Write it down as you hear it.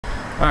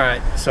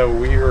Alright, so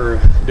we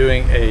are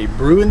doing a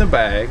brew in the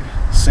bag,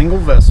 single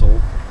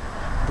vessel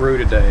brew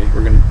today.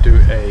 We're going to do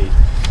a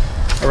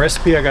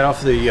recipe I got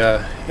off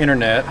the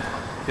internet.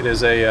 It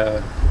is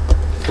a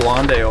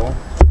blonde ale,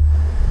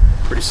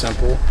 pretty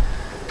simple.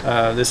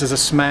 This is a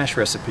smash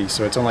recipe,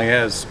 so it only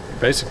has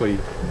basically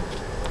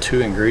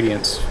 2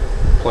 ingredients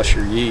plus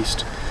your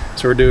yeast.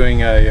 So we're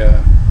doing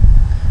a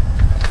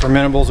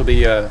fermentables will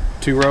be a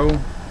 2-row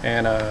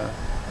and a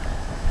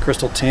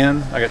crystal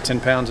 10. I got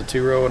 10 pounds of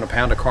 2-row and a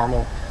pound of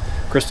caramel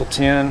crystal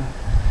 10.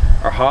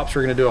 Our hops,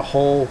 we're going to do a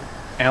whole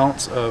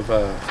ounce of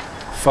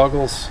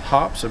Fuggles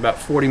hops, about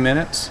 40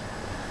 minutes.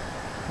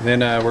 Then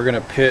we're going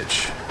to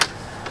pitch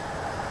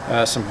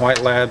some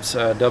White Labs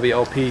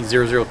WLP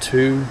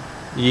 002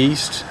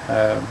 yeast.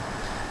 We're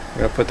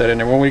going to put that in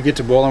there. When we get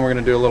to boiling, we're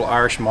going to do a little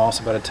Irish moss,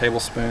 about a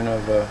tablespoon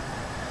of,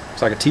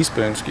 it's like a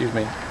teaspoon, excuse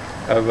me,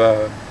 of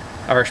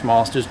Irish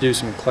moss. Just do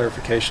some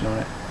clarification on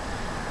it.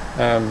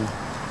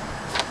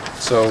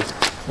 So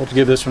we'll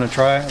give this one a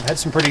try. I've had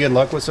some pretty good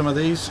luck with some of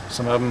these.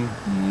 Some of them,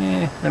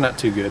 they're not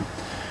too good.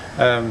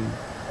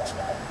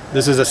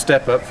 This is a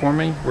step up for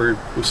me. We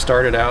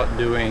started out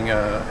doing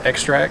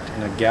extract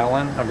in a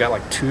gallon. I've got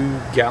like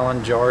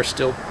 2-gallon jars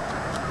still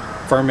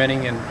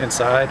fermenting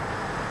inside.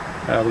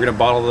 We're going to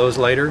bottle those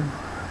later.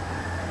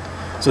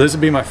 So this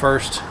will be my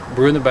first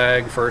brew in the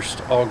bag,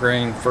 first all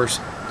grain, first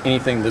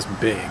anything this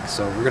big.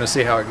 So we're going to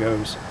see how it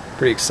goes.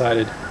 Pretty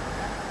excited.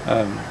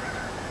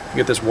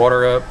 Get this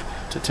water up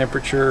to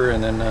temperature,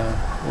 and then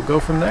we'll go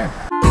from there.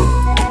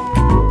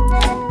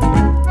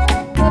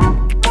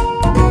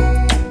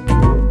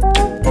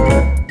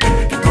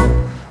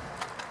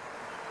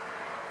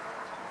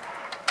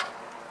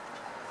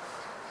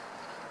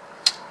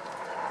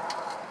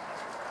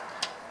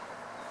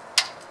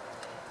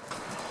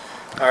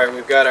 Alright,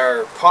 we've got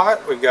our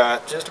pot. We've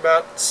got just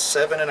about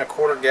 7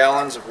 1/4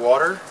 gallons of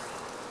water.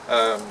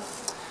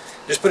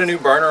 Just put a new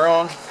burner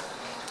on.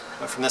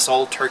 Went from this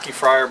old turkey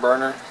fryer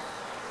burner.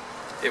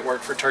 It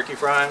worked for turkey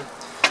frying,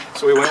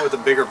 so we went with a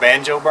bigger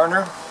banjo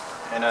burner,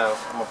 and I'm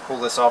going to pull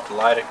this off to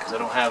light it because I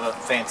don't have a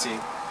fancy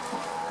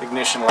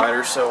ignition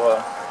lighter. So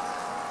a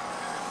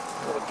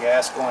little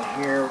gas going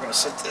here. We're going to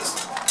set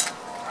this.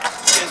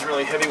 It is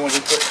really heavy when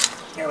you put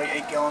nearly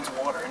 8 gallons of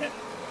water in it.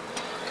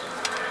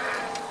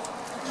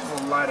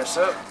 We'll light us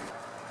up.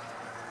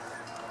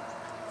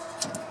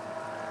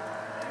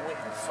 And we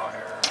have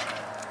fire.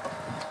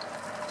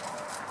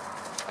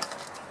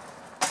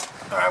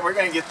 Alright, we're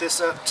going to get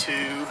this up to,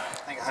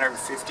 I think,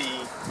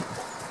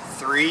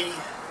 153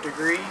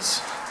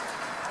 degrees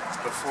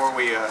before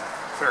we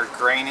put our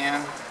grain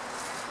in.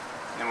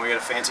 And we got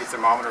a fancy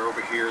thermometer over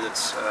here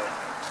that's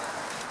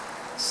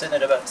sitting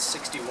at about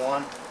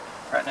 61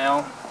 right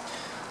now.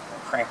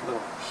 I'll crank a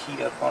little heat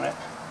up on it.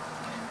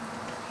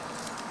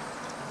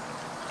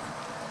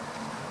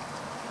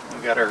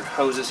 We've got our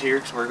hoses here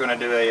because we're going to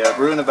do a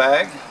brew in the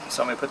bag.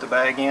 So I'm going to put the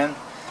bag in,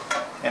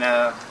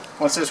 and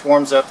once this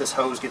warms up, this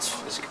hose gets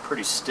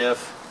pretty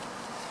stiff.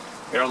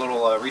 We got our little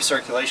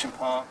recirculation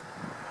pump.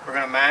 We're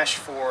going to mash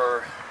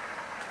for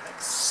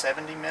like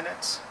 70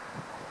 minutes.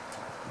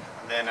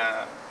 And then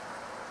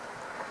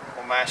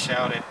we'll mash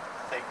out at,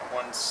 I think,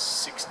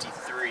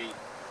 163. And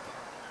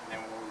then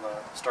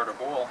we'll start our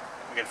boil.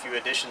 We got a few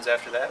additions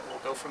after that.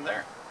 We'll go from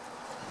there.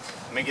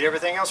 Let me get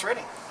everything else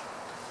ready.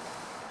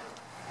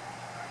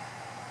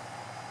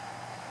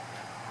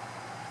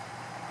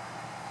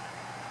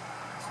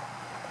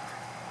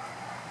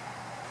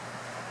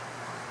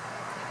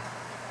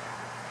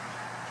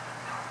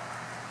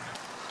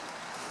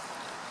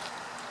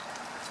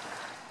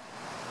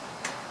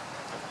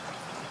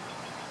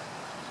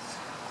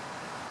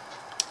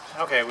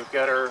 Okay, we've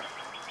got our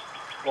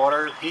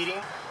water heating.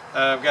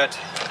 I've got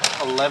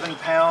 11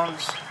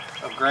 pounds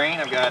of grain.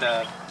 I've got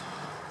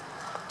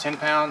 10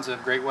 pounds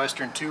of Great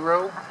Western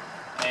 2-row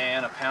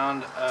and a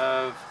pound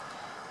of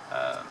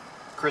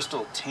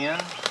crystal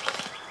 10,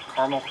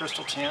 caramel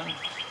crystal 10.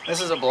 This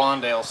is a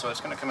blonde ale, so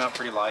it's going to come out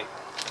pretty light.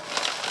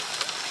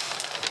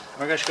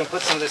 We're just going to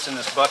put some of this in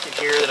this bucket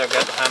here that I've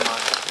got behind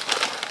mine.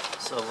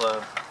 So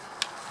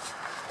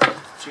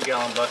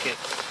 2-gallon bucket,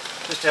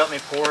 just to help me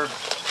pour.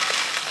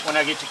 When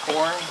I get to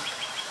pouring,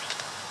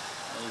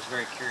 I was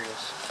very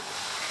curious.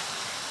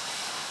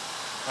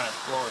 Kind of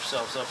blow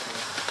ourselves up here.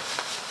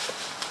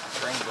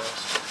 Grain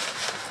dust.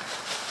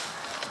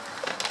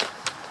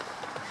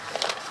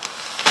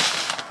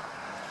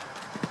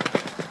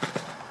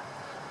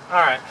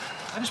 All right,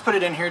 I just put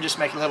it in here just to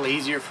make it a little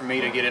easier for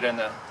me to get it in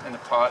the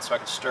pot, so I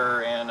can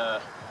stir and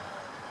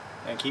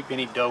keep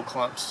any dough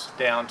clumps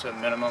down to a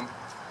minimum.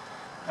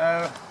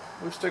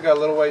 We've still got a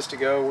little ways to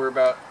go. We're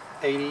about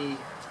 80.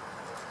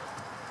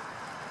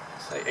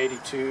 Say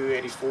 82,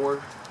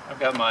 84. I've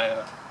got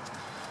my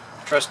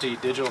trusty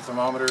digital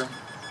thermometer.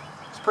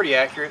 It's pretty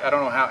accurate. I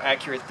don't know how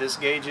accurate this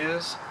gauge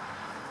is,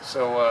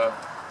 so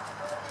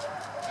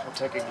we'll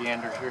take a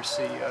gander here.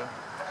 See, yeah,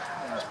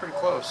 it's pretty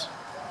close.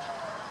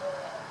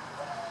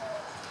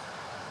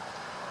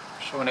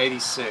 Showing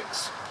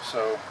 86,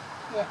 so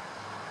yeah,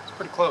 it's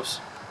pretty close.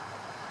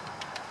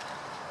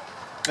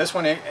 This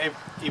one it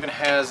even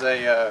has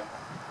a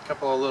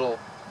couple of little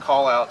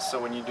call outs,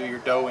 so when you do your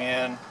dough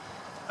in,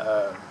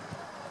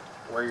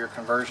 where your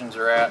conversions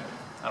are at.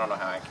 I don't know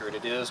how accurate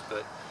it is,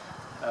 but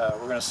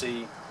we're going to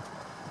see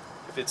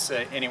if it's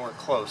anywhere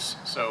close.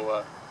 So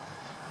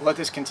we'll let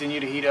this continue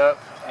to heat up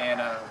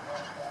and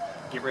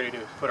get ready to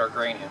put our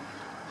grain in.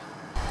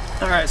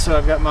 Alright, so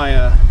I've got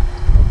my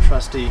little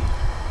trusty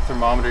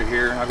thermometer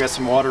here. I've got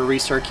some water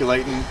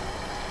recirculating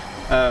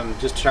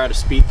just to try to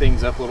speed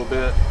things up a little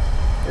bit.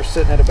 We're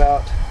sitting at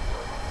about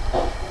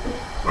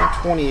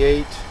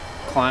 128,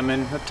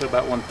 climbing up to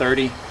about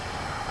 130.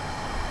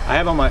 I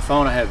have on my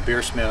phone, I have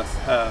Beersmith.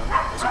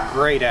 It's a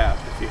great app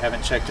if you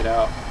haven't checked it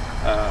out.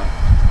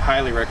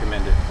 Highly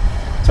recommend it.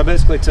 So I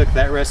basically took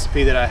that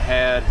recipe that I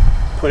had,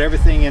 put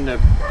everything into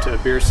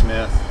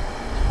Beersmith,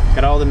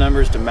 got all the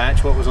numbers to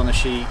match what was on the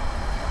sheet,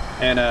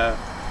 and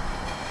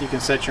you can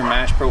set your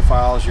mash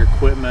profiles, your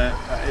equipment.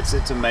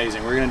 It's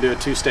amazing. We're going to do a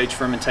 2-stage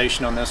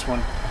fermentation on this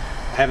one.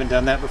 I haven't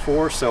done that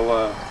before,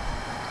 so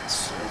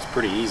it's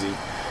pretty easy.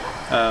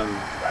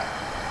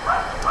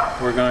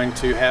 We're going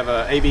to have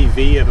a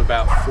ABV of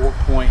about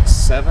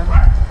 4.7,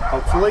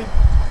 hopefully.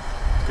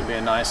 It's going to be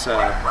a nice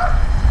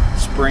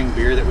spring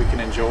beer that we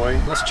can enjoy.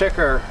 Let's check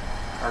our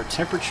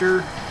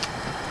temperature.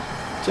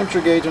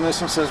 Temperature gauge on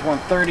this one says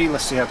 130.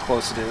 Let's see how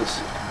close it is.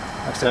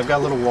 Like I said, I've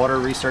got a little water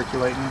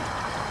recirculating.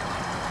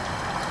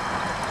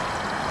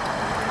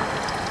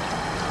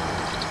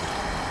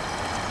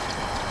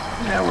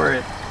 Yeah, we're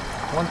at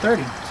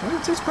 130,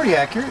 so it's pretty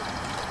accurate.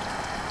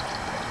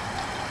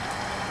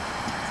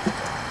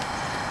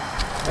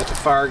 Got the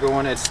fire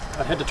going. I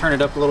had to turn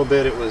it up a little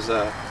bit. It was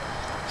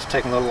just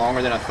taking a little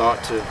longer than I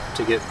thought to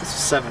get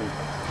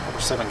over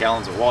 7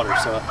 gallons of water.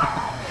 So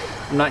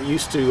I'm not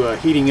used to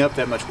heating up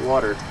that much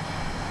water.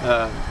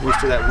 Used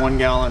to that 1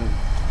 gallon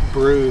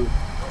brew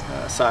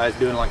size,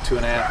 doing like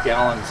 2.5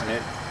 gallons, and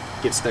it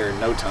gets there in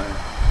no time.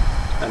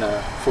 And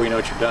before you know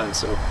it, you're done.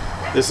 So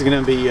this is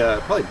going to be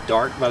probably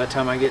dark by the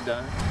time I get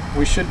done.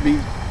 We should be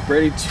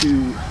ready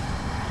to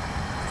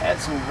add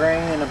some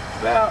grain in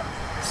about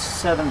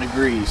 7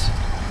 degrees.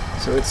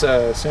 So it's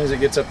as soon as it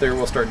gets up there,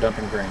 we'll start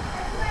dumping grain.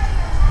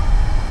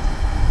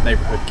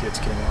 Neighborhood kids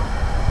came in.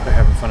 They're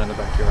having fun in the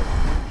backyard.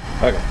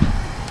 Okay.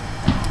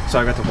 So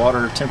I got the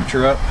water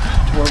temperature up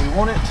to where we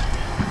want it.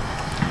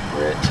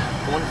 We're at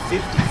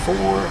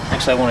 154.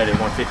 Actually, I want it at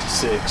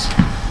 156.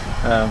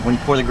 When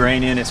you pour the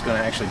grain in, it's going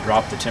to actually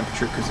drop the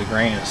temperature because the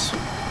grain is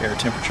air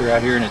temperature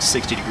out here and it's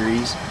 60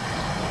 degrees.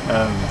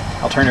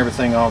 I'll turn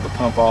everything off, the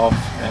pump off,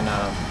 and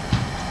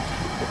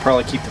we'll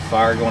probably keep the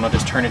fire going. I'll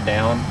just turn it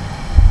down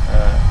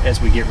as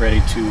we get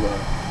ready to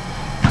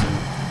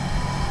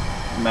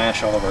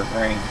mash all of our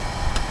grain.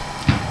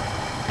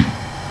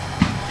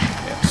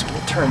 Yeah, so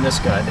we'll turn this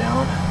guy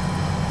down.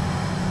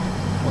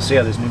 We'll see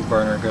how this new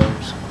burner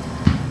goes.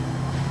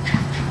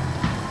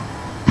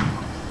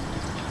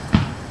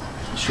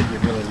 It should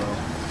get really low.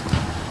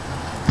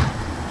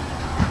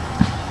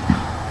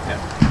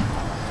 Yeah.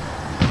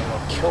 A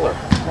little killer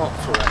pump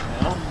for right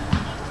now.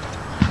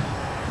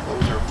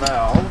 Close our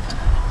valve.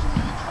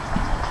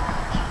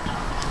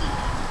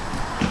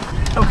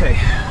 Okay,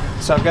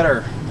 so I've got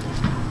our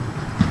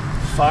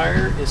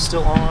fire is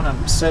still on.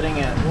 I'm setting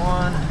at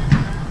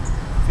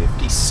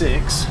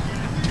 156.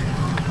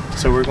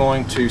 So we're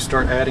going to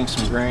start adding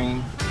some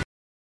grain.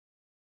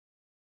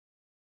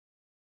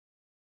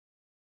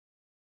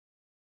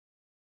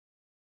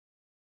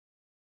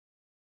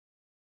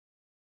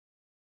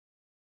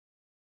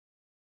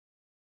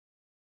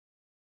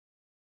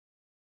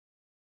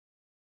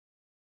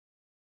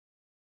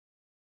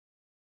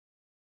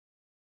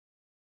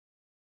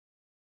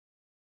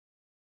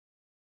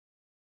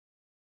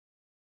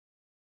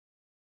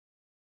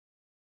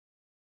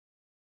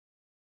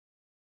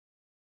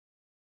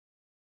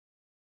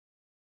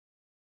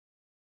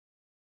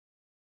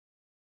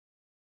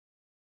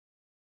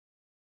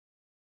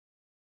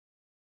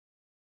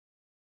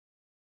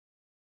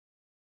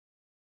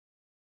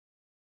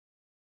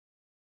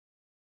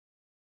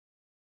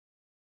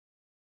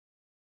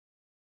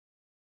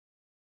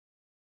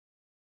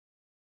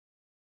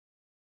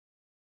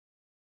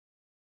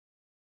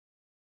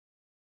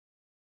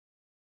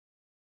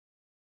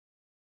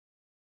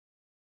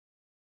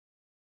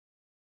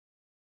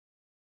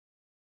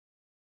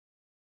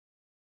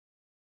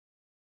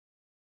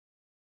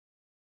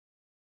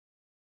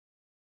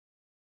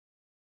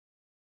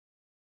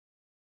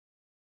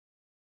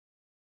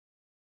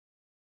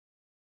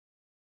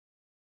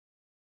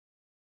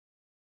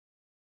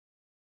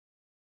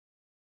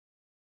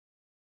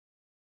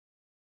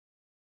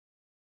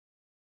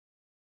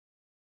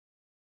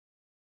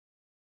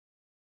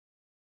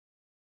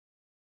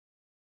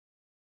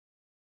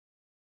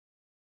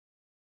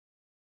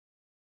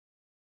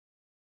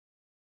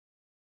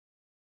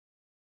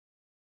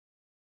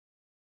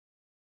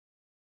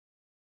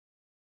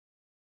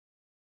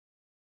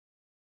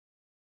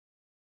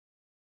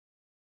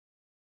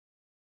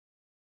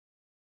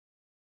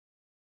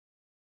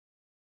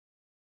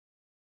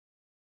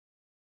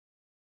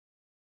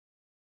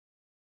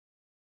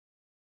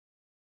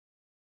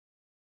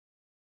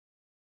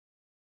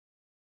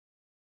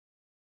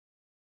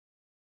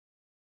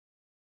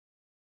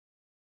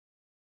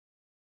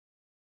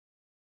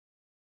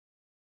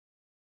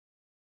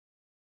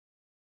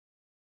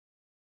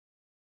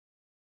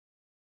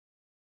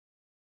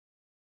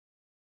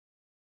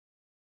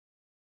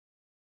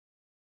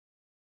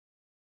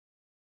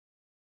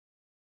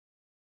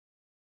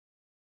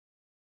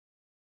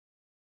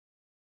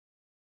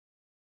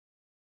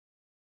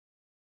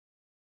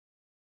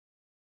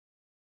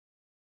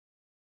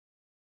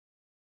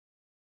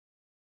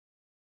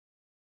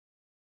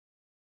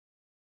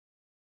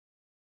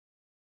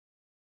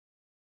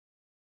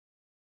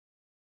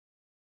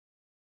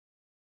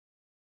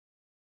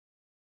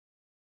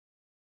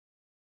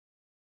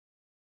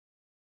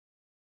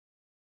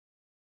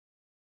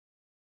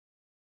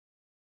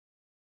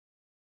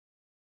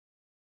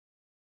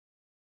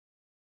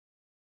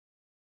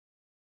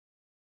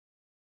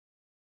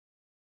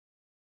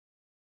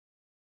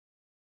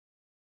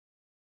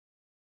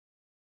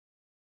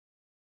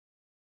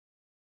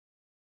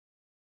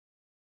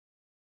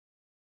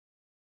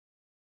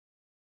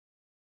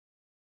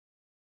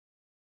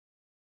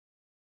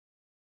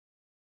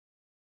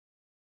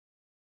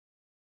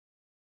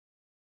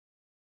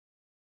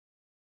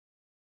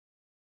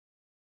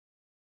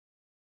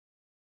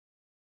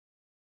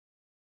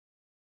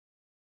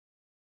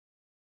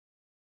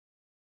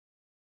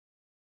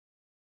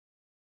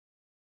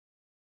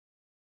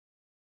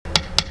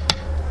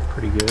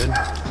 pretty good.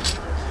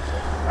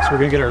 So we're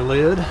gonna get our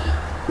lid.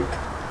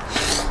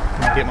 I'm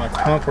gonna get my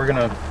pump. We're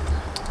gonna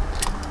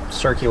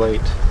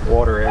circulate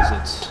water as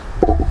it's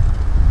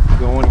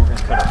going. We're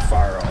gonna cut our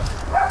fire off.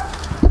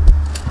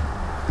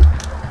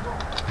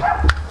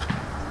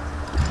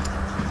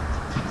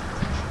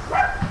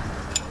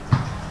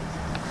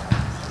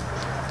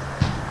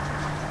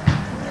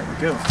 There we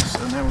go.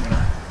 So now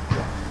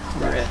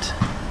we're at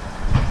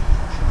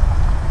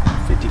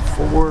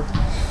 54.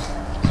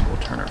 So we'll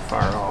turn our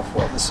fire off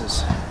while this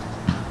is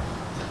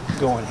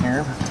going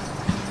here.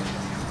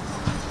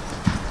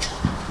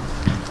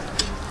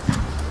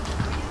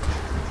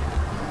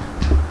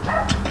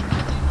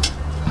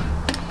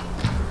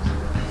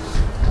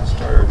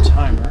 Start our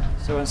timer.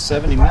 So in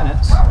 70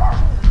 minutes,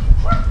 hour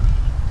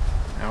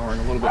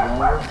and a little bit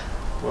longer,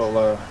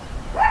 we'll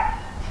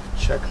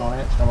check on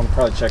it. I'm going to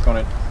probably check on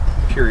it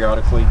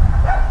periodically.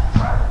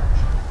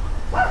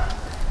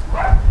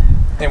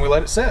 And we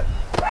let it set.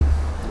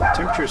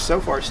 Temperature is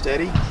so far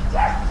steady,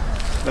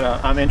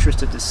 but I'm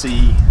interested to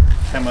see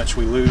how much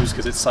we lose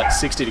because it's like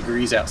 60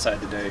 degrees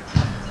outside today.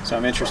 So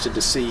I'm interested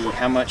to see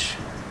how much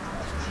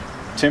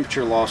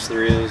temperature loss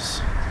there is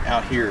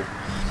out here.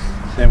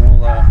 Then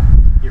we'll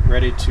get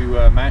ready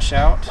to mash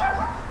out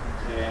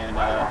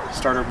and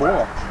start our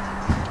boil.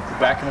 Be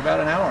back in about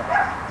an hour.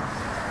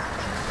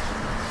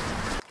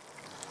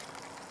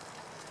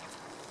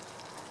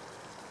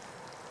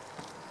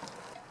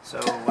 So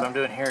what I'm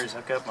doing here is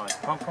I've got my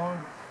pump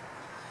on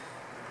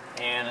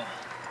and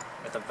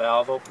got the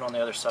valve open on the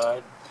other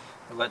side.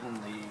 We're letting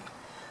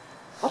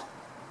the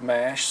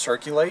mash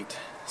circulate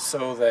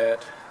so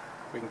that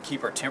we can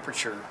keep our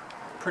temperature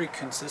pretty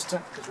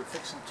consistent because we're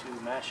fixing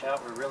to mash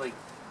out. We're really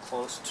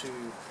close to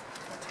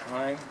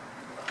time.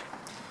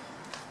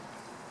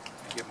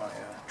 Get my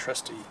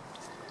trusty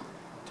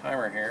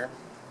timer here.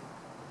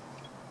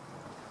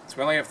 So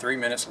we only have 3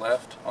 minutes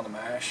left on the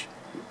mash.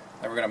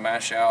 Then we're going to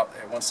mash out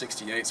at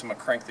 168, so I'm going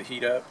to crank the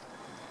heat up.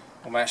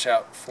 We'll mash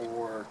out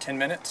for 10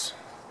 minutes,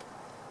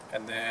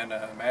 and then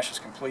mash is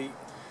complete.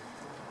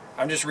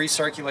 I'm just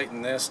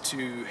recirculating this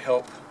to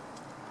help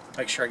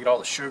make sure I get all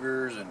the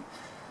sugars and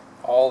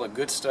all the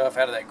good stuff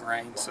out of that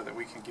grain so that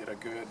we can get a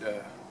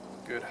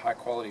good high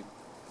quality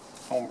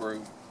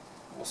homebrew.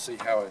 We'll see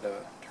how it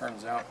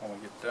turns out when we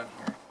get done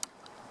here.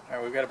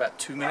 Alright, we've got about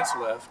 2 minutes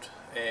left,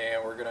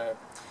 and we're going to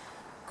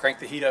crank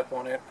the heat up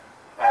on it.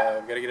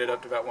 We've got to get it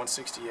up to about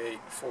 168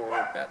 for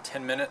about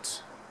 10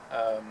 minutes.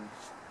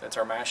 That's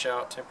our mash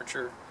out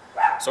temperature.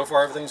 So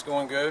far everything's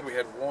going good. We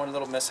had one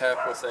little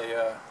mishap with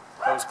a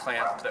hose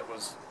clamp that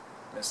was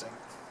missing.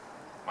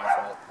 My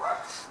fault.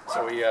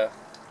 So we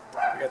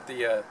got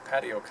the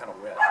patio kind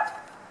of wet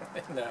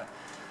and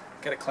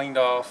got it cleaned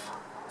off.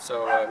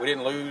 So we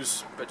didn't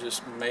lose, but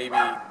just maybe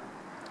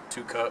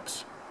 2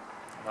 cups.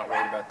 I'm not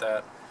worried about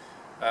that.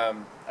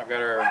 I've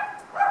got our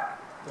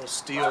little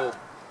steel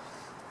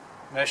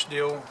mesh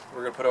deal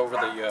we're going to put over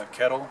the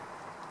kettle.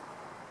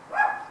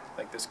 I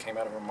think this came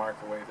out of a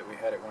microwave that we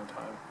had at one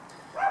time.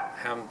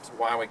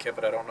 Why we kept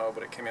it, I don't know,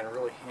 but it came in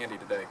really handy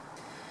today.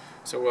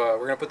 So we're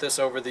going to put this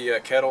over the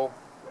kettle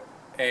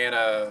and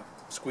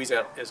squeeze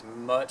out as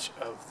much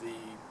of the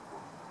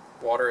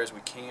water as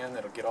we can.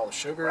 That'll get all the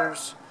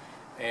sugars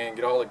and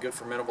get all the good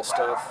fermentable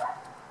stuff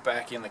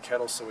back in the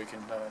kettle so we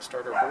can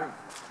start our brew.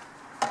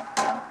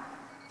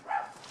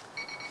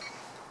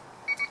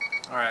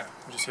 Alright,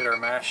 we just hit our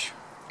mash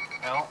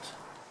out.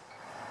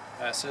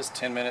 It says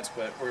 10 minutes,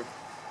 but we'll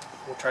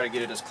try to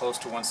get it as close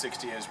to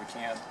 160 as we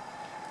can.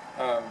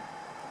 And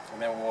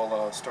then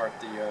we'll start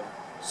the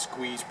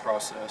squeeze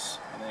process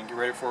and then get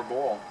ready for a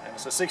boil. And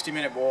it's a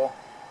 60-minute boil.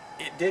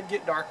 It did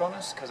get dark on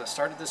us because I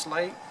started this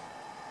late.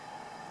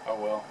 Oh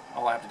well,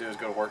 all I have to do is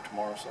go to work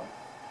tomorrow, so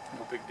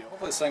no big deal.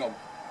 Hopefully this thing will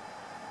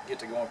get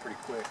to going pretty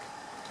quick.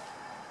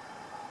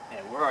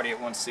 Yeah, we're already at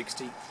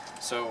 160,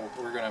 so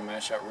we're going to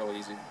mash out real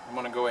easy. I'm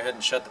going to go ahead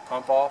and shut the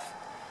pump off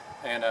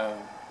and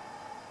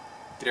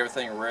get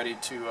everything ready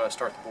to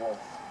start the boil.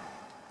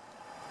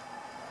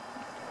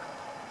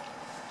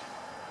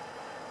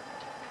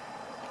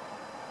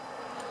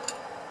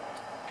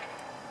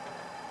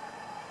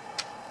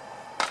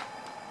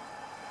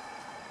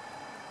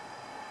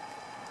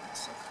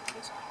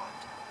 It's hot.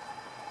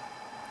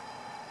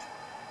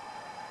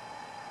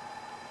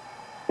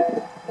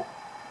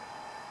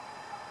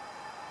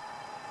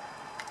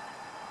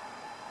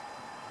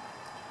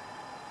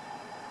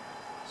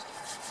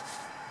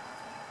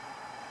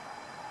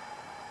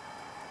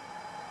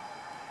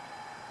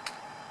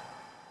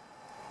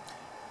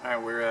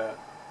 Alright, we're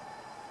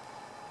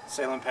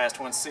sailing past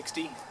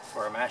 160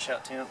 for our mash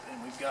out temp,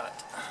 and we got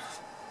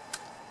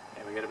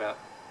about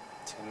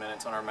 10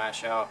 minutes on our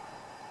mash out.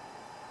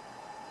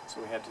 So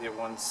we had to hit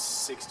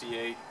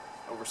 168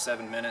 over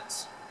 7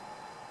 minutes.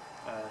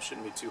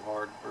 Shouldn't be too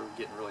hard. We're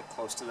getting really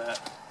close to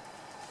that.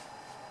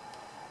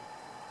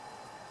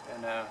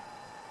 And I'll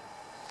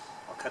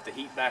cut the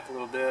heat back a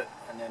little bit,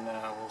 and then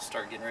we'll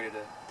start getting ready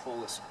to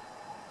pull this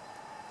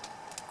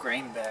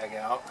grain bag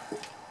out.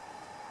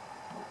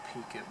 We'll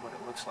peek at what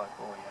it looks like.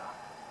 Oh yeah,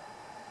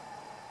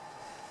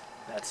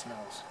 that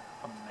smells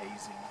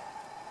amazing.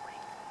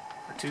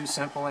 For 2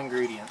 simple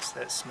ingredients,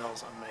 that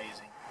smells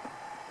amazing.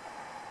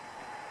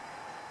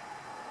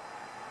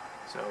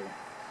 So,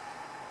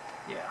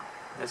 yeah,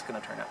 that's going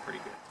to turn out pretty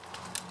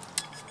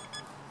good.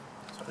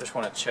 So I just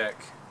want to check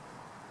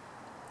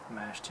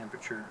mash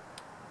temperature.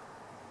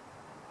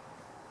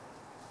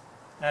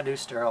 And I do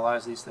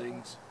sterilize these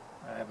things.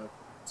 I have a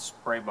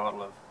spray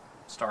bottle of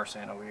Star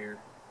San over here,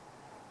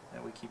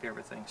 and we keep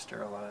everything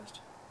sterilized.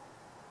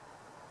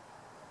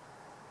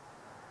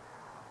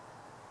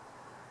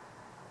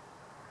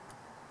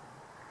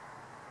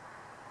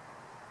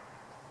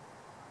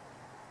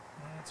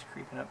 And it's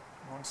creeping up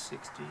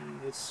 160.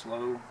 It's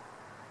slow.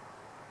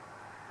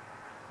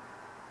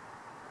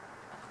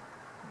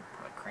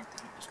 Probably crank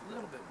the heat just a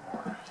little bit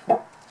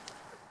more.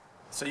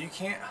 So you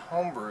can't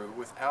homebrew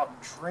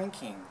without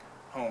drinking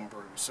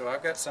homebrew. So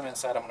I've got some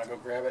inside. I'm going to go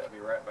grab it. I'll be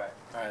right back.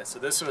 Alright, so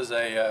this was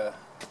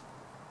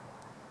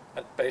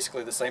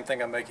basically the same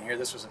thing I'm making here.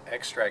 This was an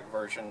extract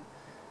version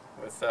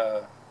with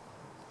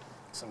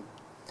some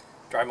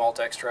dry malt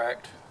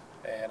extract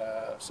and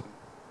some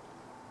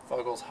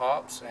Fogel's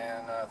hops,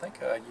 and I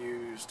think I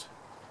used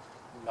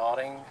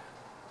Notting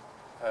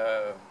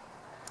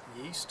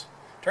yeast.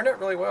 Turned out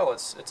really well.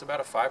 It's about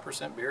a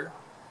 5% beer,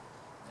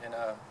 and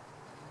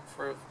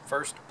for a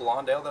first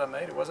blonde ale that I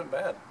made, it wasn't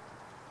bad.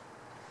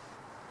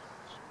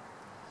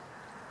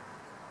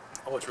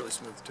 Oh, it's really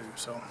smooth too.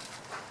 So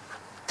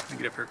let me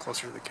get up here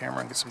closer to the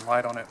camera and get some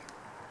light on it.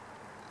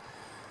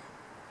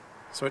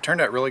 So it turned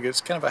out really good.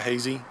 It's kind of a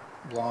hazy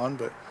blonde,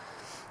 but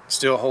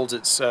still holds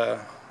its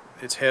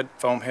head,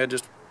 foam head,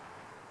 just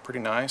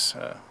pretty nice.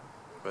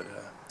 But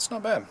it's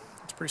not bad.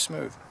 It's pretty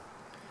smooth.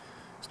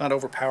 It's not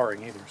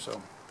overpowering either.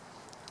 So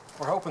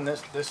we're hoping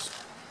this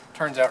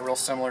turns out real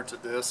similar to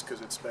this,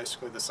 because it's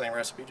basically the same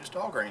recipe, just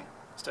all grain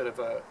instead of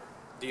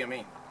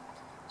DME.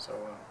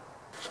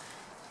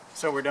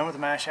 So we're done with the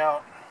mash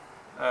out.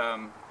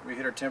 We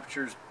hit our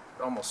temperatures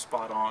almost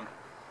spot on,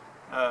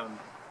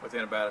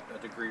 within about a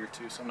degree or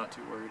two, so I'm not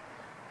too worried.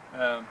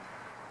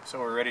 So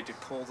we're ready to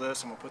pull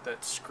this, and we'll put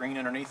that screen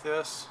underneath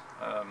this.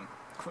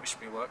 Wish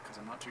me luck, because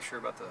I'm not too sure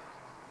about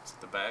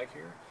the bag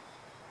here.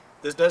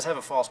 This does have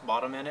a false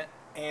bottom in it,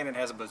 and it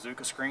has a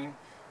bazooka screen.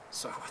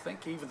 So I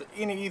think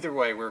either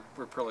way, we're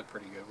probably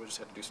pretty good. We'll just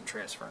have to do some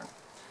transferring.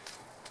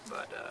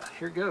 But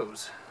here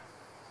goes.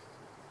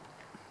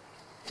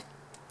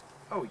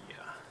 Oh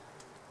yeah,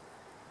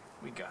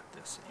 we got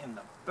this in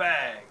the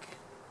bag.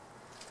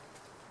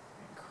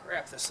 And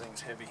crap, this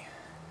thing's heavy.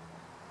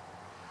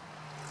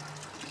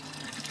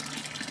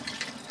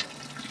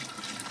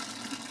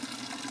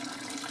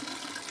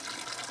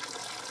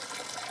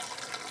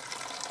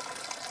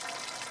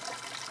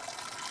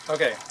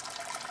 Okay,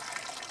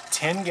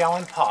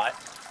 10-gallon pot,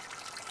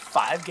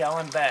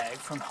 5-gallon bag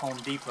from Home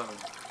Depot.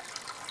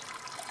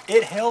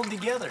 It held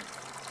together.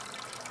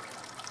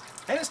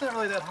 And it's not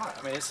really that hot.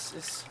 I mean,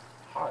 it's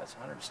hot. It's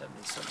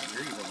 170-something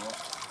degrees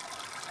almost.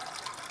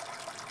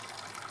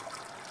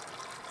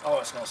 Oh,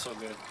 it smells so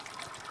good.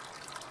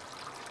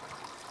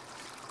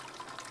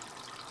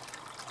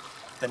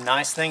 The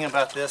nice thing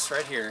about this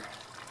right here,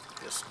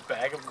 this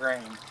bag of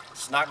grain,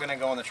 it's not going to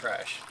go in the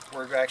trash.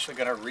 We're actually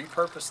going to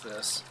repurpose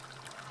this,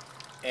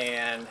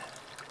 and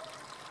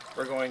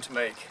we're going to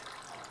make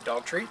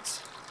dog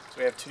treats. So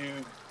we have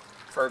 2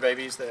 fur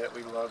babies that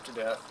we love to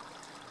death.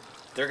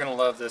 They're going to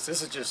love this.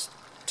 This is just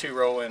 2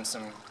 roll in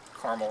some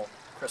caramel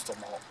crystal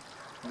malt.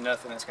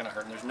 Nothing that's going to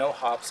hurt. And there's no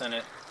hops in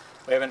it.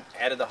 We haven't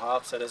added the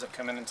hops. That doesn't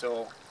come in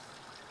until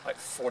like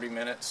 40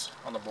 minutes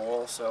on the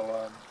boil,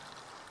 so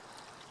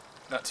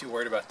not too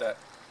worried about that.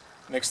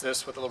 Mix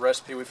this with a little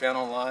recipe we found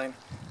online.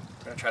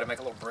 We're going to try to make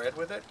a little bread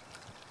with it.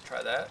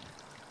 Try that.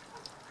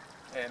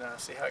 And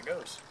see how it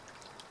goes.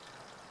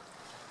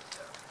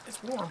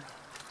 It's warm.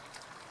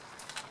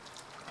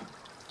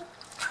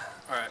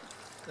 Alright,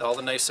 all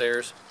the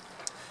naysayers.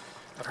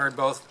 I've heard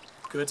both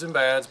goods and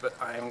bads, but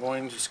I am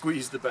going to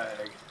squeeze the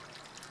bag.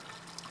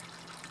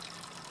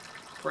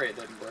 Pray it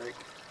doesn't break.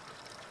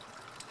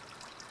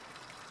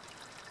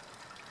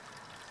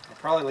 I'll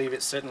probably leave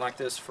it sitting like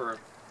this for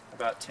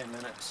about 10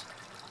 minutes.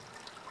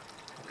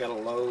 I've got a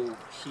low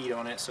heat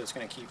on it, so it's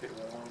going to keep it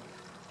warm.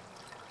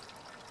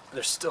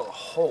 There's still a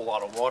whole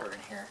lot of water in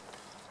here.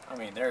 I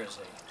mean, there is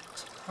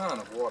a ton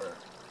of water.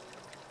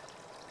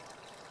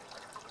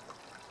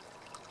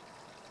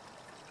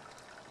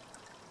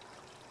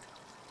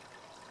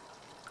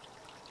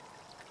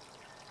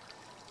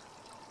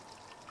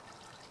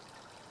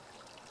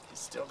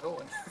 It's still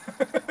going.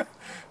 I'm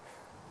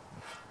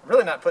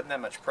really not putting that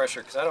much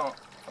pressure, because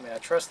I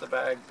trust the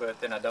bag, but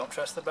then I don't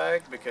trust the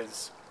bag,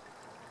 because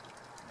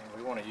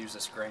we want to use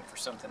this grain for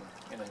something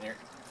in the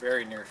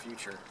very near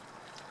future.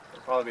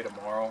 It'll probably be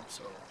tomorrow,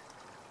 so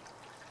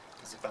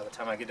because by the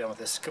time I get done with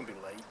this, it's going to be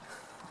late.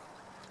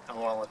 I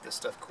want to let this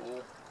stuff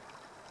cool.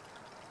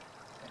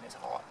 And it's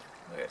hot.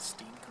 Look at that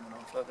steam coming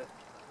off of it.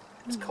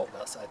 It's cold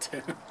outside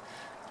too.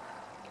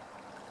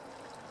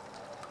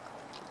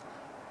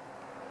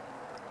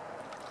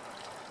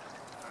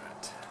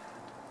 Alright.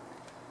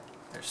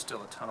 There's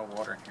still a ton of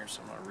water in here,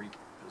 so I'm going to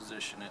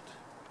reposition it.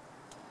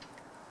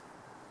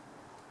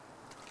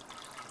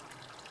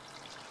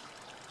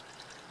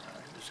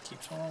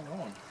 so long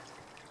going.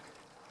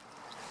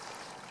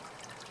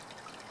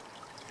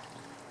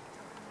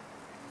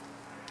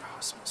 Oh,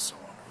 it smells so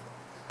wonderful.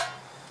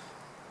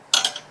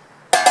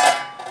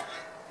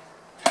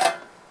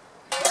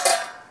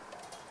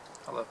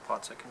 I love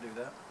pots that can do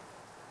that.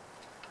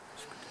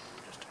 Just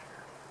a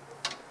hair.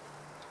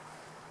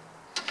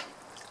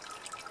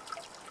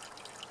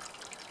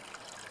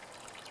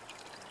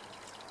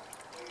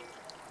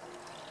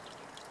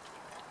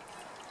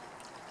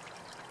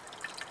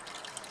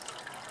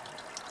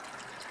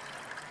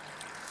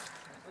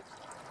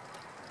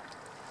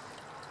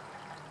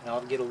 And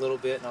I'll get a little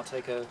bit and I'll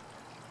take a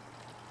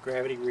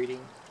gravity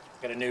reading.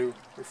 Got a new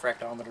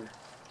refractometer.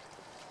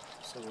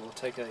 So we'll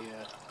take a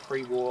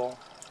pre-boil,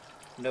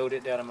 note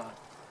it down in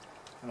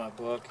my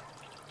book.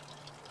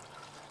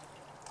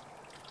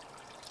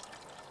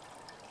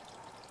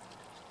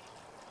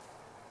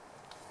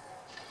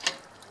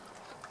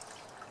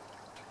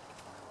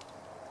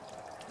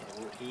 Yeah,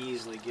 we'll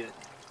easily get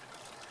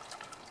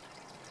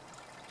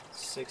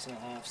 6.5,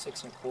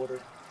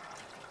 6.25.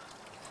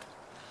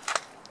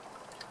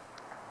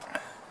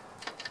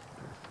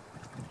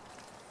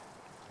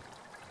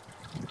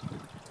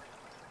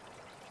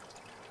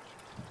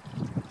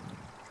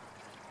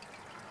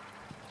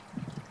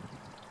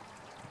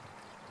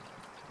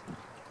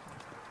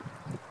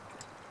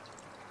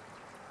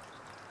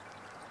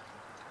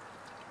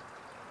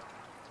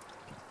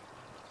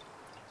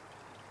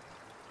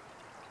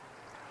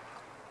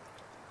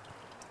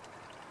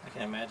 I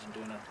can imagine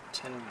doing a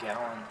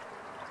 10-gallon,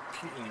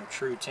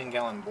 true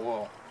 10-gallon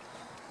boil.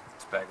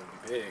 This bag would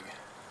be big.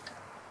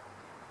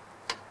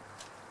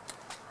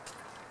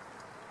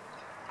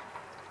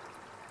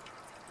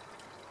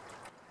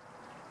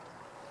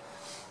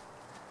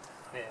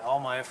 Yeah, all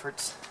my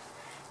efforts.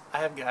 I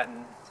have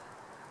gotten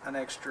an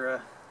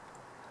extra,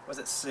 was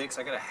it 6?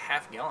 I got a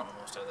 ½ gallon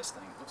almost out of this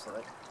thing, it looks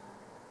like.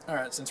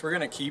 Alright, since we're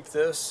going to keep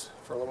this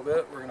for a little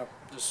bit, we're going to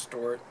just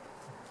store it.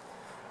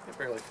 It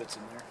barely fits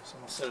in there, so I'm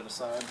going to set it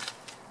aside.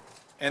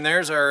 And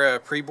there's our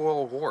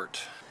pre-boil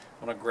wort.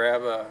 I'm going to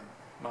grab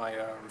my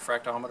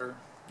refractometer,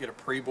 get a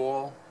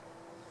pre-boil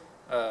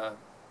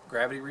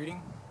gravity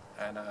reading,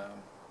 and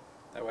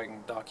that way I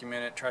can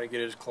document it, try to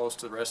get it as close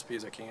to the recipe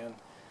as I can.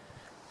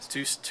 It's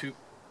two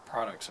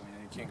products, I mean,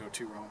 you can't go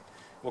too wrong.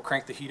 We'll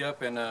crank the heat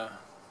up and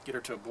get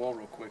her to a boil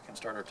real quick and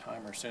start our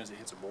timer as soon as it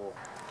hits a boil.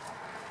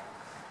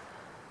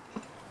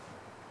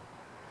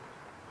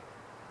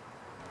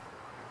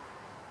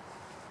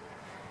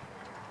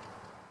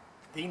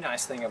 The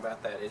nice thing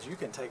about that is you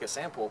can take a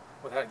sample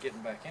without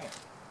getting back in it.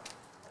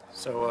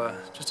 So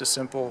just a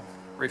simple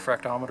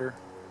refractometer,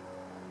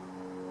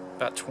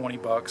 about 20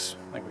 bucks.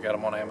 I think we got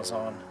them on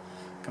Amazon.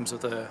 Comes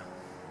with a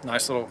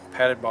nice little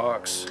padded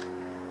box.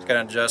 It's got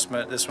an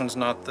adjustment. This one's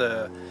not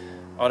the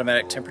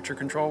automatic temperature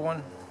control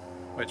one,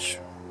 which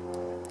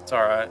it's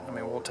all right. I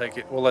mean, we'll take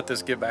it. We'll let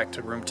this get back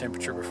to room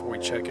temperature before we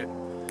check it.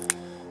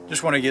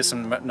 Just want to get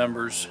some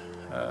numbers.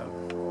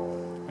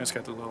 It's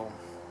got the little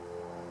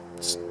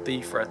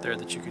thief right there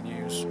that you can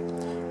use.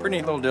 Pretty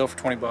neat little deal for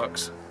 20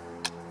 bucks.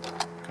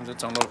 Comes with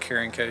its own little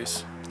carrying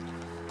case.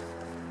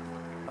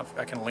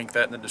 I can link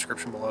that in the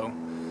description below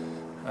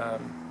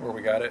where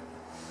we got it.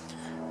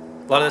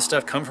 A lot of this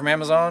stuff comes from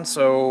Amazon,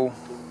 so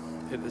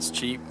it's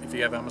cheap if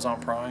you have Amazon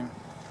Prime.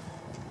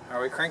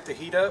 Alright, we crank the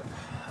heat up.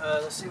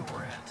 Let's see what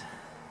we're at.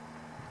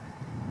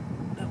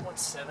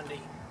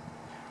 170.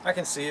 I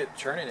can see it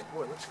churning it.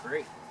 Boy, it looks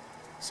great.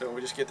 So we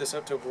just get this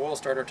up to a boil,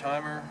 start our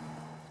timer.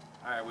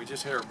 Alright, we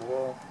just hit our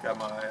boil. Got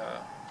my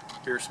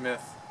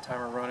Beersmith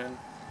timer running.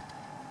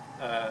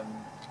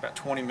 It's about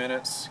 20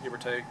 minutes, give or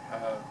take.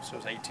 So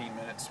it's 18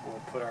 minutes. We'll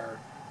put our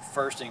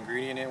first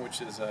ingredient in,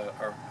 which is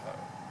our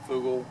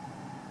Fugel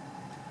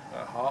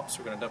hops.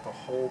 We're going to dump a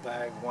whole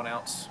bag, 1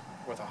 ounce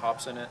worth of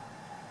hops in it.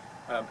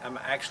 I'm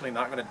actually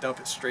not going to dump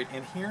it straight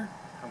in here.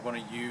 I'm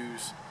going to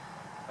use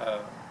a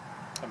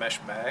mesh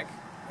bag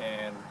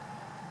and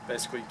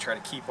basically try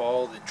to keep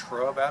all the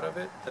trub out of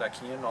it that I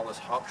can, all this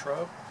hop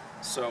trub.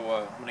 So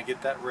I'm going to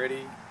get that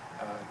ready,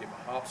 get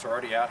my hops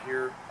already out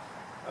here,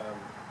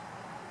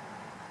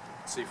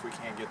 see if we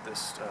can get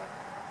this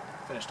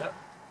finished up.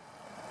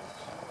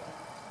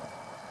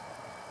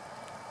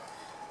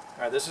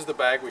 Alright, this is the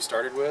bag we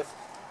started with.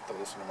 Throw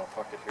this one in my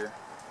pocket here.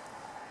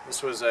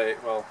 This was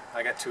well,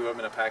 I got 2 of them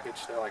in a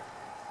package. They're like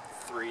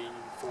 $3,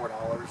 $4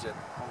 at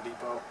Home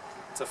Depot.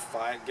 It's a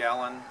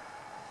 5-gallon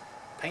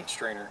paint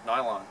strainer,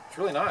 nylon. It's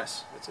really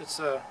nice.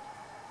 I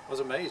was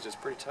amazed. It's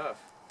pretty tough.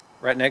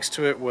 Right next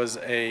to it was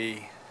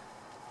a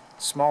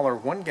smaller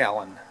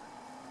 1-gallon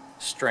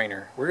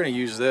strainer. We're going to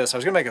use this. I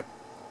was going to make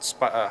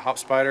a hop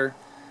spider.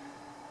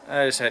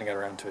 I just hadn't got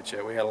around to it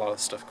yet. We had a lot of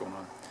stuff going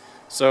on.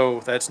 So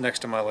that's next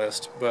to my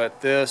list.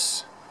 But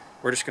this,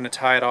 we're just going to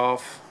tie it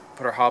off,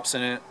 put our hops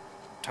in it,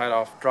 tie it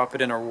off, drop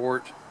it in our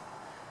wort,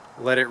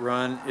 let it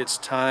run its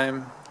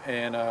time,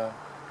 and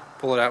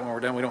pull it out when we're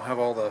done. We don't have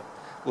all the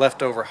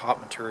leftover hop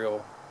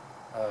material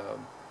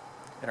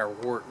in our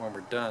wort when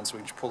we're done, so we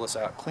can just pull this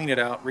out, clean it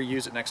out,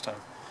 reuse it next time.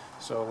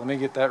 So let me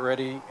get that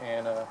ready,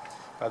 and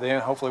by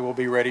then hopefully we'll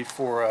be ready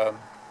for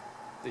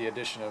the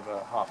addition of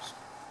hops.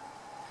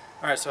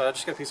 Alright, so I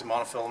just got a piece of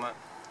monofilament.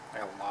 I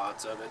got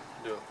lots of it.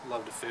 I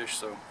love to fish,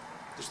 so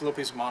just a little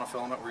piece of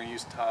monofilament we're going to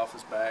use to tie off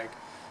this bag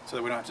so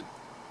that we don't have to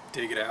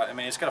dig it out. I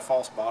mean, it's got a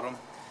false bottom,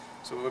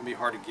 so it wouldn't be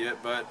hard to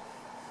get, but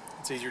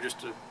it's easier just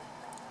to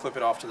clip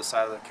it off to the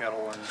side of the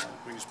kettle, and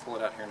we can just pull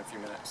it out here in a few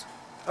minutes.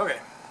 Okay,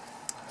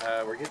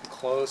 we're getting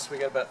close. We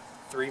got about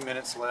 3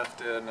 minutes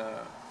left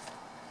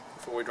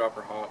before we drop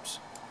our hops.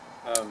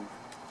 I'm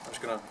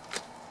just going to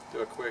do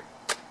a quick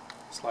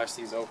slice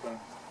these open.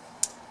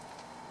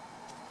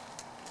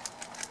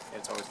 Yeah,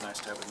 it's always nice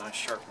to have a nice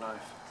sharp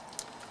knife.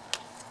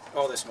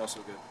 Oh, they smell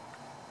so good.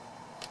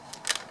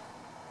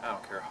 I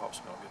don't care, hops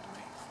smell good to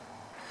me.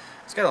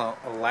 It's got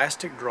an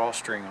elastic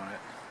drawstring on it.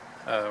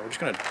 We're just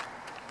going to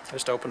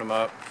just open them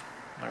up.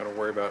 I'm not going to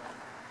worry about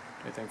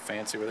anything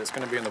fancy with it. It's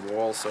going to be in the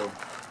wall, so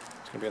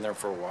it's going to be in there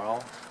for a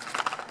while.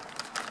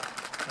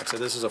 Like I said,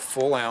 this is a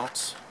full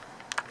ounce.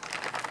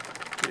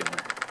 Get in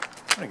there.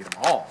 I'm going to get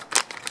them all.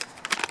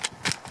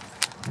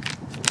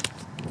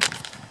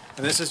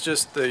 And this is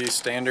just the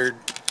standard,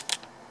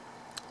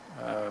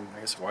 I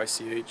guess,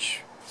 YCH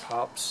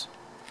hops.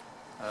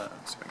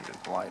 Let's see if I can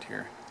get a light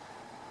here.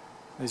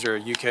 These are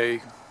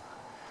UK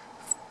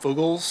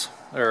Fugels.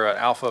 They're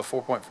alpha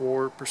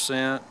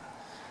 4.4%.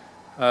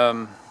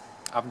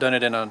 I've done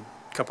it in a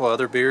couple of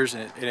other beers,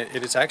 and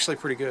it's actually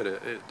pretty good.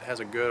 It has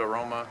a good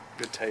aroma,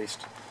 good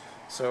taste.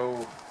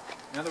 So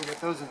now that we got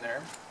those in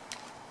there,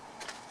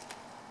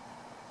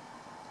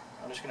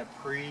 I'm just going to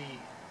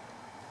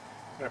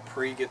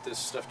pre-get this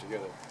stuff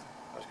together.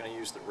 I was going to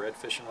use the red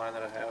fishing line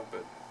that I have,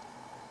 but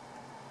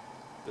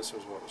this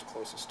was what was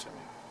closest to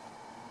me.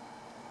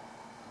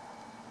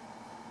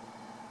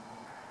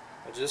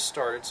 I just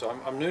started, so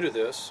I'm new to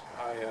this.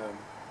 I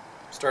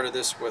started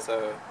this with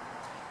a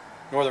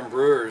Northern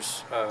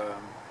Brewers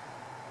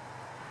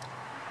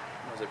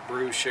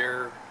Brew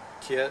share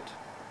kit,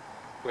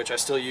 which I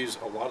still use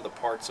a lot of the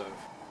parts of.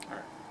 All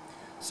right,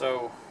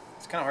 so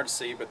it's kind of hard to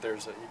see, but you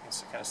can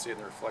kind of see it in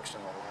the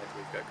reflection of the light that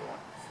we've got going.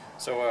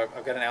 So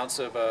I've got an ounce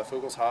of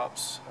Fugel's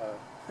hops,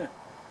 and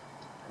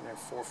they're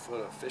 4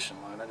 foot of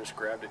fishing line. I just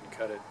grabbed it and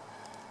cut it.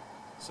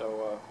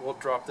 So we'll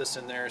drop this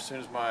in there as soon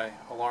as my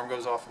alarm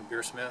goes off in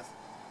Beersmith,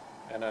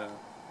 and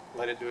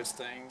let it do its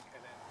thing.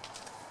 And then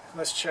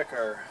let's check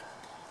our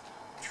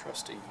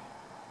trusty.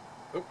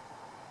 Oh,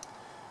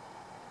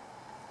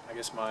 I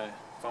guess my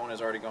phone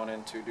has already gone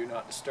into do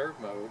not disturb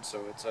mode,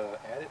 so it's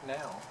add it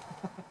now.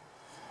 I'm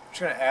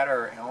just going to add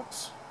our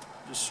ounce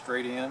just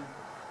straight in.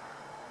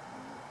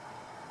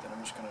 Then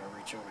I'm just going to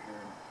reach over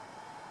here and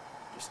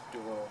just do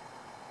a little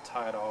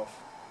tie it off.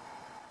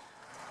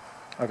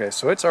 Okay,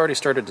 so it's already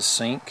started to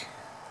sink.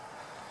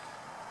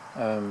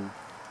 You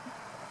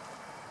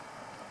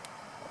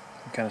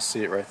kind of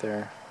see it right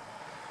there.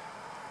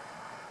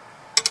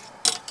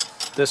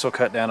 This will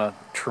cut down a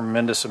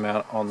tremendous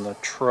amount on the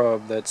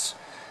trub that's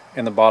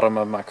in the bottom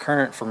of my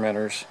current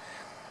fermenters.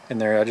 In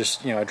there, I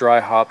just, I dry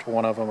hopped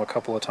one of them a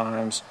couple of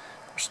times.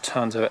 There's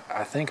tons of it.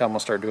 I think I'm gonna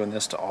start doing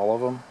this to all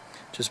of them,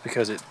 just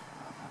because it's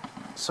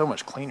so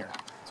much cleaner.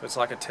 So it's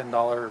like a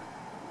 $10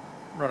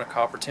 run of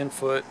copper, 10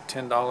 foot,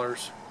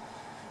 $10.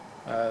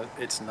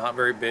 It's not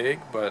very big,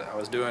 but I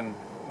was doing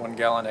 1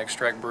 gallon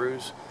extract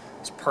brews.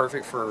 It's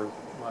perfect for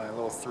my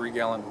little 3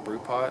 gallon brew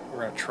pot.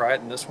 We're going to try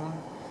it in this one.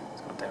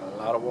 It's going to take a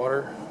lot of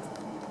water,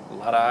 a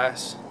lot of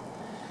ice.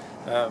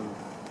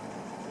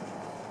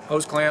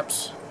 Hose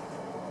clamps,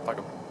 like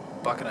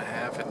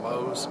 $1.50 at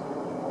Lowe's.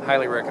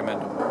 Highly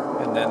recommend them.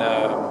 And then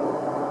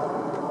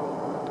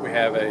we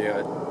have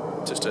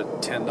just a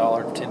 $10,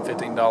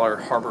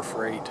 $15 Harbor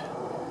Freight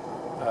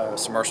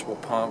submersible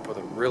pump with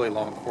a really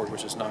long cord,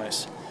 which is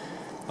nice.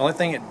 The only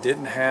thing it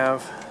didn't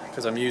have,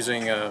 because I'm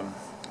using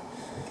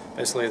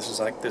basically this is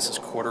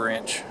 1/4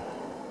 inch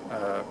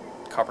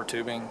copper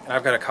tubing, and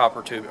I've got a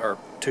copper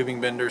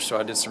tubing bender, so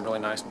I did some really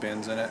nice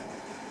bends in it.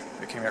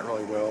 It came out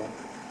really well.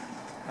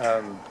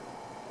 The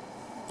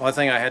only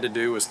thing I had to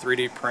do was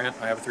 3D print.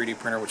 I have a 3D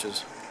printer, which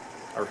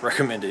I would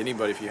recommend to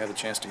anybody if you have the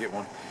chance to get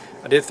one.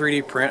 I did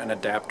 3D print an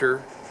adapter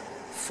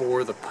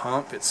for the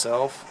pump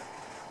itself.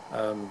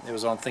 It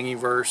was on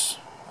Thingiverse,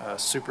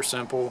 super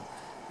simple.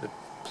 It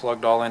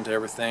plugged all into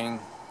everything,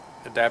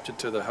 adapted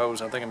to the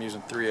hose. I think I'm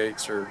using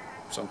 3/8 or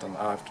something.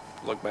 I'll have to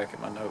look back at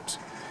my notes.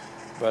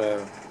 But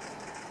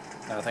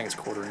I think it's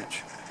 1/4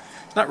 inch.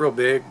 It's not real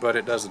big, but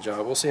it does the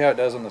job. We'll see how it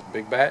does on this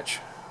big batch.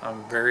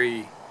 I'm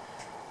very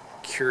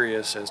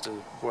curious as to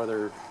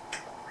whether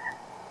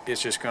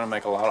it's just going to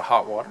make a lot of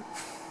hot water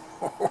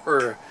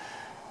or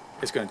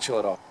it's going to chill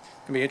it off. It's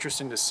going to be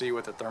interesting to see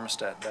what the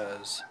thermostat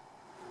does.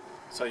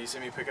 So you see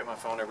me pick up my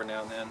phone every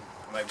now and then.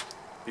 I might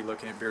be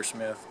looking at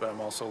Beersmith, but I'm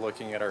also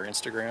looking at our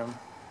Instagram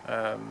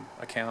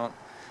account.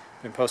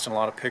 I've been posting a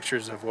lot of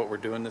pictures of what we're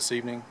doing this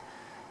evening,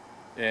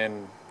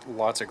 and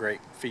lots of great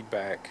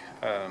feedback.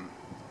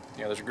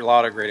 There's a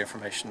lot of great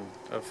information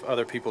of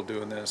other people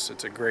doing this.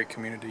 It's a great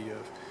community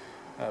of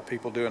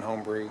people doing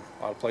homebrew.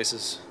 A lot of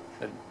places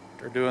that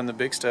are doing the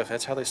big stuff.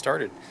 That's how they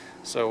started.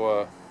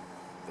 So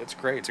it's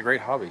great. It's a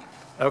great hobby.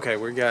 Okay,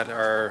 we got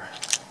our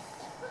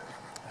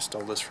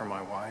stole this from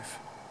my wife.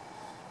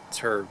 It's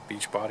her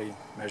Beachbody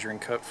measuring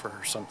cup for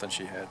something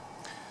she had.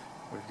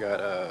 We've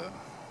got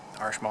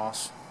Irish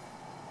moss,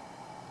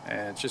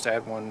 and it's just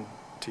add 1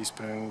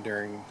 teaspoon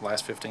during the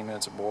last 15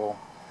 minutes of boil,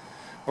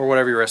 or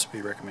whatever your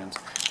recipe recommends.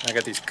 And I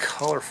got these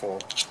colorful,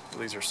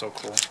 these are so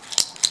cool,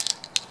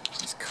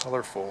 these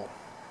colorful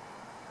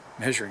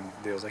measuring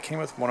deals. They came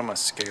with one of my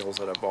scales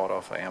that I bought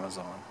off of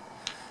Amazon,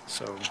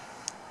 so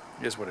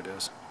it is what it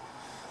is.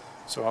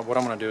 So what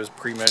I'm going to do is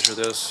pre-measure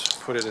this,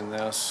 put it in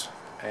this,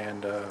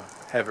 and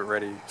have it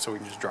ready so we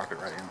can just drop it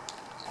right in.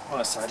 On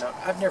a side note,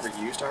 I've never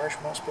used Irish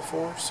moss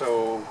before,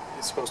 so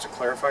it's supposed to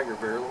clarify your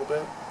beer a little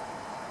bit.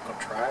 I'm going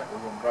to try it. We're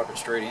going to drop it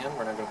straight in.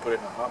 We're not going to put it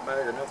in a hot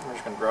bag or nothing. We're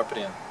just going to drop it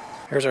in.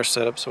 Here's our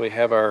setup. So we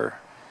have our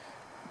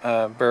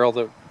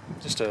barrel,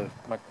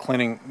 my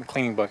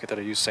cleaning bucket that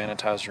I use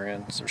sanitizer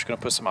in. So we're just going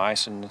to put some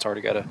ice in. It's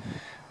already got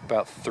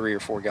about 3 or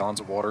 4 gallons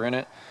of water in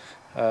it.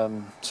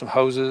 Some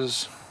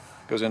hoses,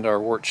 goes into our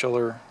wort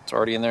chiller. It's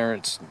already in there.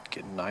 It's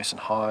getting nice and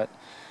hot.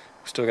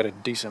 We still got a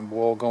decent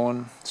boil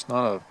going. It's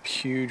not a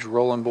huge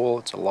rolling boil.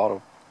 It's a lot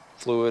of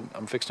fluid.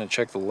 I'm fixing to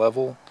check the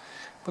level.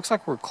 Looks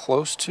like we're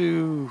close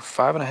to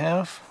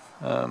 5.5.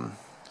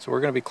 So we're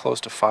going to be close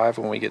to 5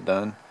 when we get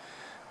done.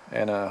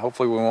 And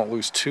hopefully we won't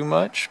lose too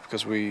much,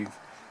 because we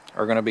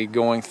are going to be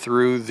going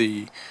through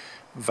the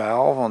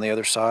valve on the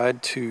other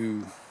side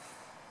to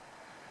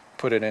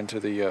put it into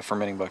the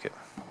fermenting bucket.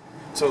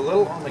 So a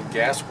little on the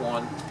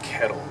GasOne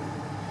kettle.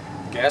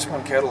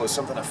 GasOne kettle is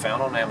something I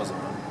found on Amazon.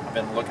 I've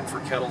been looking for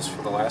kettles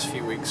for the last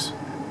few weeks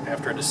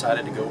after I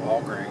decided to go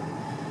all grain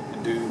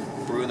and do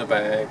brew in the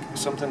bag,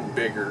 something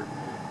bigger.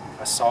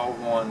 I saw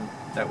one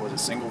that was a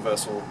single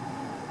vessel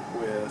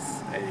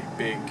with a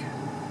big,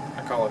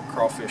 I call it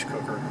crawfish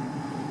cooker.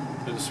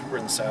 We're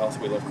in the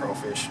South, we love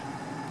crawfish.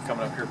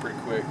 Coming up here pretty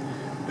quick.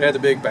 It had the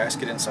big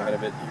basket inside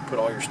of it. You put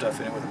all your stuff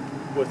in it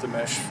with the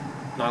mesh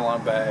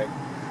nylon bag,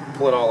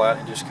 pull it all out,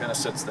 and it just kind of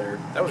sits there.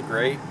 That was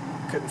great.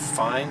 Couldn't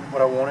find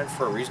what I wanted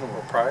for a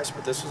reasonable price,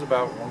 but this was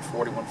about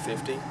 $140,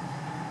 $150.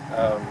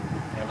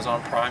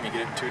 Amazon Prime, you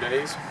get it in 2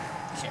 days.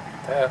 Can't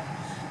beat that.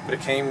 But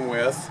it came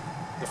with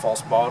the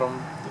false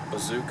bottom, the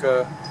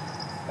bazooka,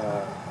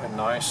 a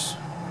nice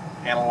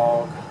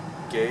analog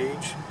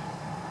gauge,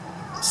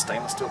 a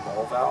stainless steel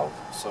ball valve.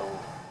 So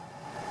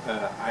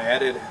I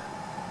added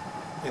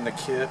in the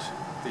kit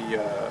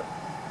the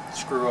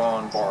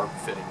screw-on barb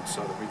fitting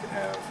so that we could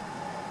have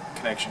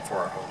connection for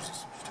our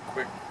hoses. Just a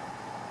quick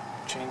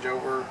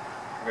changeover.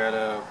 We got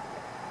a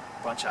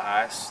bunch of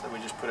ice that we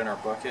just put in our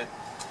bucket.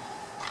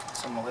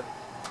 Some of it.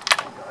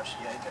 Oh gosh,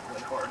 yeah, it got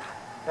really hard.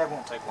 That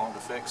won't take long to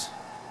fix.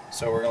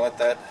 So we're gonna let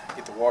that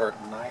get the water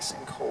nice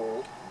and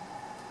cold,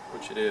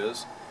 which it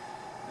is.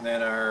 And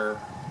then our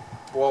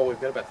boil,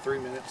 we've got about 3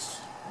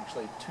 minutes,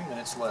 actually 2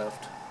 minutes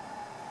left.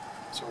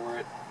 So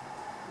we're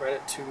right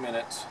at 2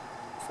 minutes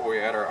before we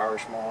add our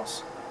Irish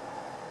moss.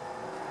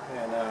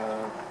 And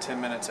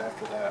 10 minutes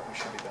after that, we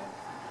should be done.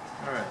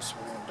 Alright, so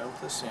we're going to dump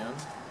this in.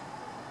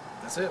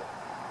 That's it.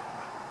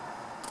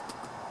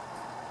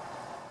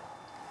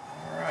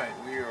 Alright,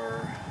 we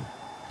are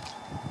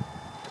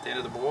at the end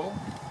of the boil.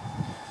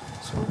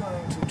 So we're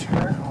going to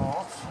turn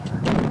off.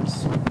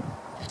 Close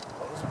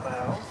the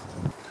valve.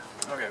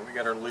 Okay, we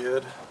got our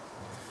lid.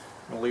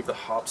 I'm going to leave the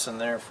hops in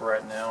there for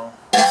right now.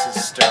 This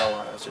is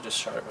sterilized. I just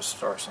shot it with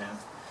Star Sand.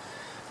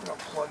 We're going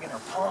to plug in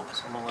our pump.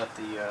 So I'm going to let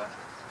the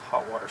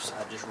hot water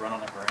side just run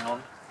on the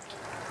ground.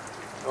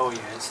 Oh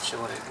yeah, it's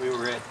chilling. We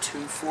were at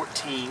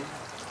 214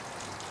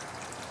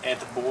 at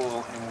the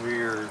boil, and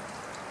we're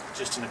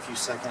just in a few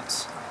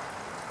seconds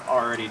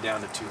already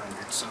down to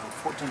 200. So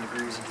 14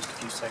 degrees in just a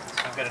few seconds.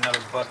 I've got another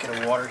bucket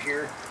of water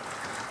here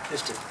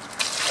just to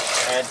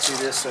add to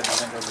this so it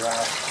doesn't go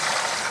dry.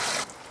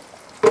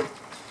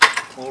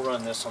 We'll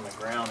run this on the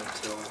ground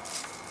until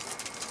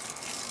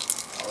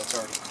it's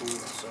already cool,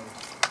 so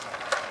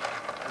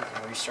we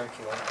can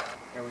recirculate.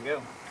 Here we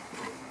go.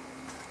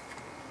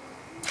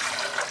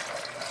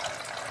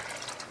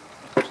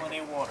 Plenty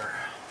of water.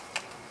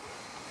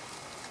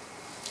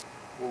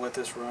 We'll let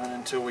this run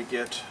until we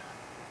get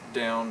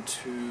down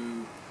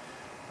to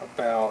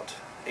about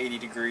 80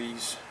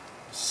 degrees.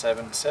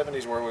 70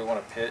 is where we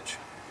want to pitch.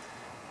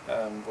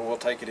 But we'll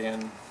take it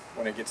in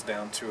when it gets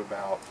down to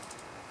about,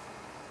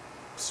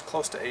 it's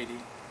close to 80.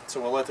 So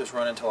we'll let this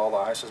run until all the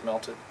ice is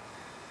melted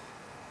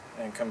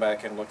and come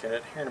back and look at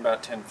it here in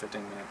about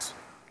 10-15 minutes.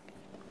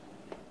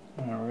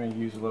 Alright, we're going to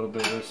use a little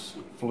bit of this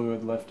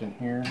fluid left in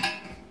here.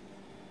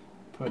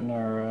 Putting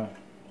our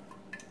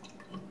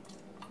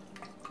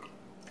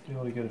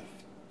deal to get a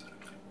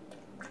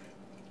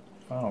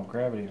final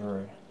gravity or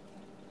a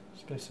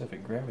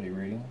specific gravity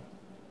reading.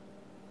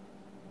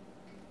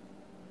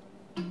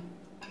 Alright,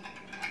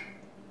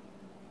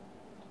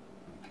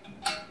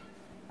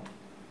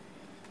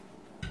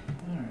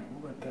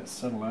 we'll let that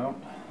settle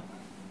out.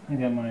 I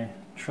got my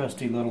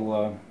trusty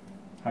little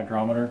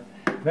hydrometer.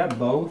 I've got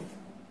both,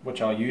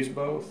 which I'll use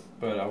both,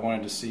 but I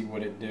wanted to see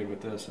what it did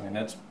with this. I mean,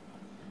 that's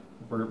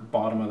the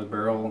bottom of the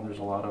barrel. There's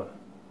a lot of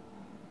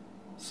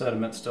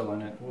sediment still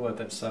in it. We'll let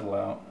that settle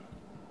out.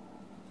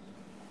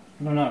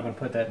 I'm not going to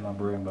put that in my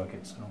brewing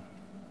bucket, so.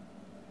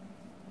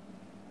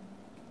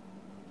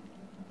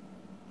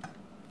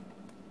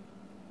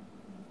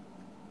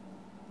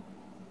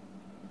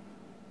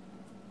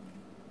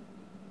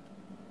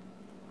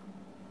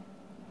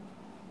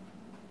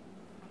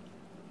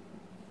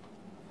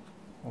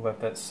 We'll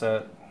let that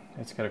set.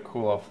 It's got to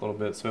cool off a little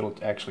bit, so it'll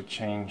actually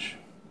change,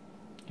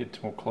 get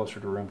to more closer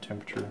to room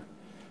temperature.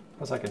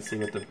 Plus I can see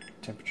what the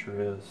temperature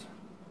is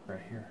right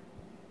here.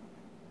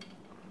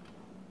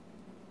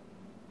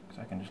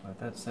 So I can just let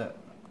that set.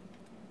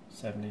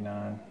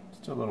 79,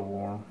 still a little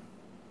warm.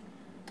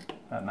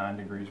 Not 9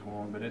 degrees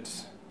warm, but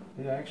it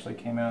actually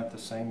came out the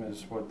same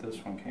as what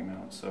this one came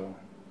out, so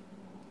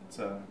it's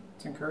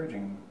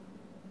encouraging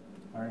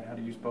learning how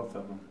to use both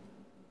of them.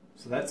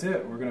 So that's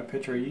it. We're going to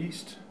pitch our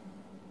yeast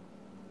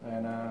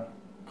and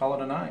call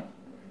it a night.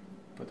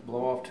 Put the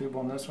blow-off tube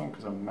on this one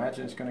because I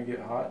imagine it's going to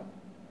get hot,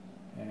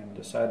 and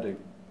decide to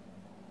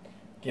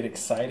get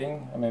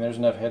exciting. I mean, there's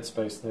enough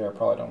headspace there. I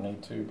probably don't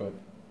need to, but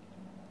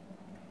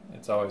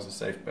it's always a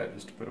safe bet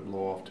just to put a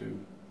blow-off tube.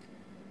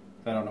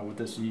 I don't know what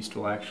this yeast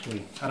will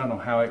actually, I don't know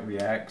how it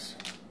reacts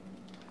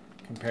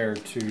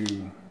compared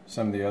to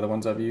some of the other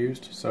ones I've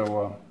used.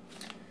 So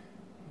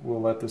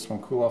we'll let this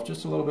one cool off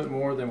just a little bit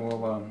more, then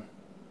we'll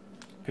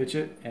pitch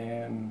it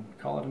and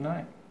call it a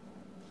night.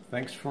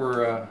 Thanks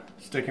for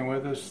sticking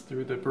with us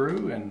through the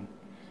brew, and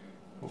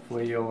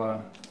hopefully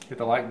you'll hit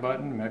the like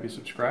button, maybe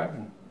subscribe,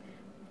 and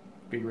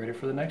be ready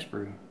for the next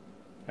brew.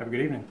 Have a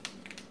good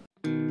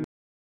evening.